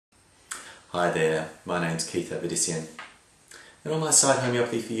Hi there, my name's Keith Avedisian, and on my site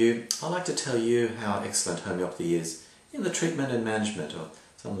Homeopathy for You, I'd like to tell you how excellent homeopathy is in the treatment and management of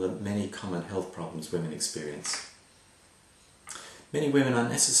some of the many common health problems women experience. Many women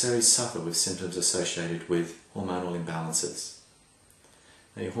unnecessarily suffer with symptoms associated with hormonal imbalances.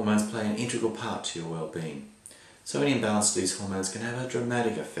 Now, your hormones play an integral part to your well-being, so any imbalance to these hormones can have a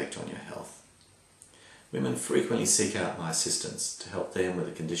dramatic effect on your health. Women frequently seek out my assistance to help them with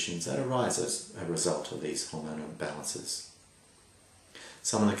the conditions that arise as a result of these hormonal imbalances.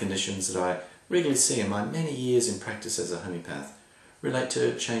 Some of the conditions that I regularly see in my many years in practice as a homeopath relate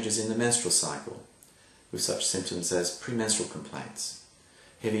to changes in the menstrual cycle, with such symptoms as premenstrual complaints,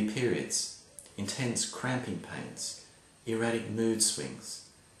 heavy periods, intense cramping pains, erratic mood swings,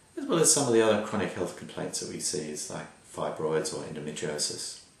 as well as some of the other chronic health complaints that we see like fibroids or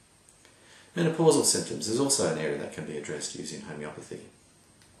endometriosis. Menopausal symptoms is also an area that can be addressed using homeopathy.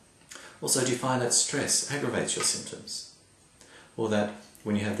 Also, do you find that stress aggravates your symptoms? Or that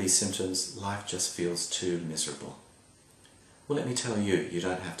when you have these symptoms, life just feels too miserable? Well, let me tell you, you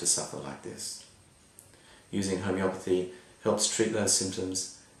don't have to suffer like this. Using homeopathy helps treat those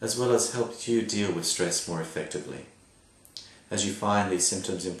symptoms as well as helps you deal with stress more effectively. As you find these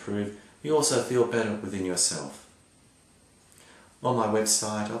symptoms improve, you also feel better within yourself. On my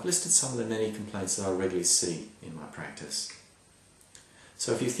website, I've listed some of the many complaints that I regularly see in my practice.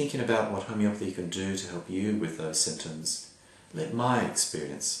 So if you're thinking about what homeopathy can do to help you with those symptoms, let my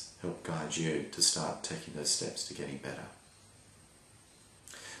experience help guide you to start taking those steps to getting better.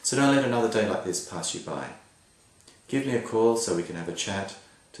 So don't let another day like this pass you by. Give me a call so we can have a chat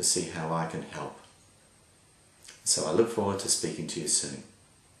to see how I can help. So I look forward to speaking to you soon.